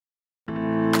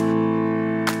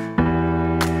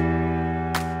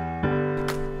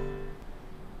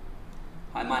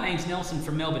my name's Nelson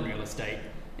from Melbourne Real Estate,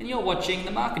 and you're watching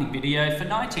the marketing video for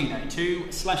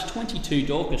 1902/22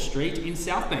 Dorcas Street in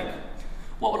Southbank.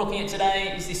 What we're looking at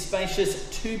today is this spacious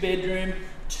 2-bedroom,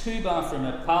 2-bathroom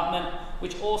apartment,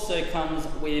 which also comes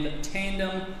with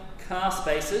tandem car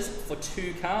spaces for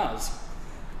 2 cars.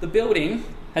 The building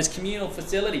has communal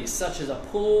facilities such as a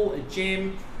pool, a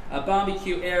gym, a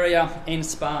barbecue area and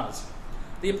spas.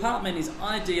 The apartment is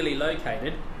ideally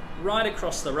located right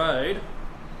across the road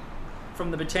from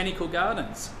the Botanical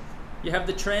Gardens. You have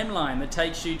the tram line that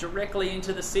takes you directly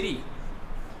into the city.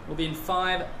 Within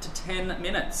 5 to 10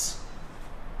 minutes.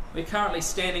 We're currently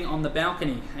standing on the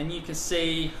balcony and you can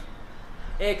see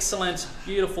excellent,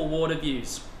 beautiful water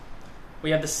views.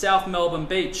 We have the South Melbourne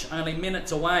beach only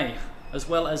minutes away, as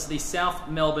well as the South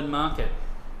Melbourne market.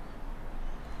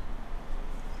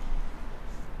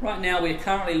 Right now we're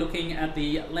currently looking at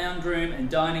the lounge room and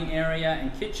dining area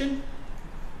and kitchen.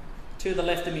 To the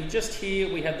left of me just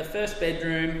here we have the first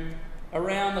bedroom.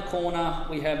 Around the corner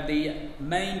we have the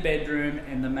main bedroom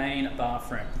and the main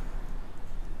bathroom.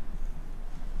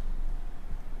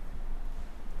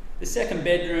 The second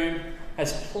bedroom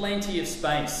has plenty of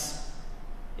space.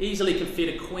 Easily can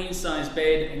fit a queen size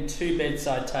bed and 2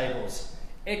 bedside tables.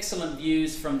 Excellent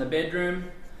views from the bedroom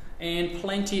and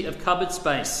plenty of cupboard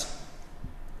space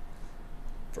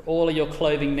for all of your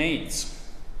clothing needs.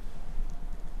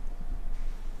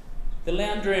 The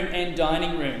lounge room and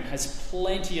dining room has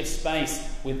plenty of space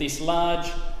with this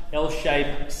large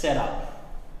L-shaped setup.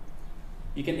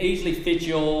 You can easily fit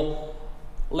your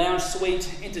lounge suite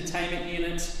entertainment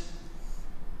unit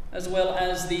as well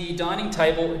as the dining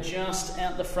table just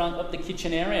out the front of the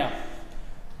kitchen area.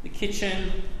 The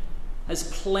kitchen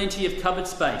has plenty of cupboard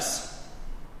space.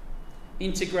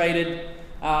 Integrated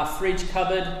fridge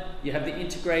cupboard, you have the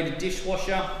integrated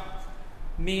dishwasher,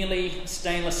 Miele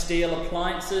stainless steel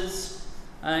appliances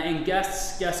and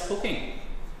gas cooking.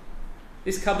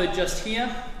 This cupboard just here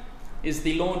is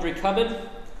the laundry cupboard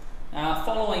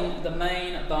following the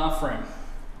main bathroom.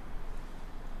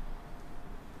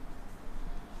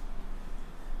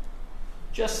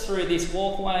 Just through this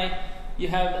walkway you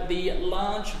have the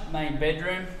large main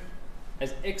bedroom,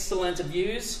 has excellent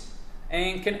views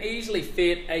and can easily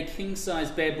fit a king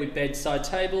size bed with bedside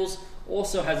tables,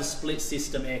 also has a split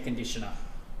system air conditioner.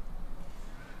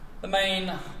 The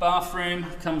main bathroom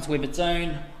comes with its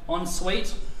own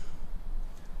ensuite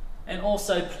and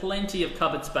also plenty of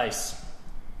cupboard space.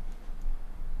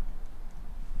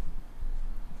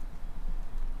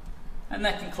 And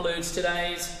that concludes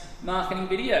today's marketing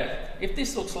video. If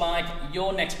this looks like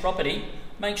your next property,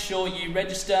 make sure you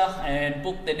register and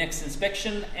book the next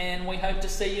inspection, and we hope to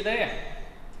see you there.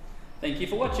 Thank you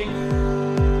for watching.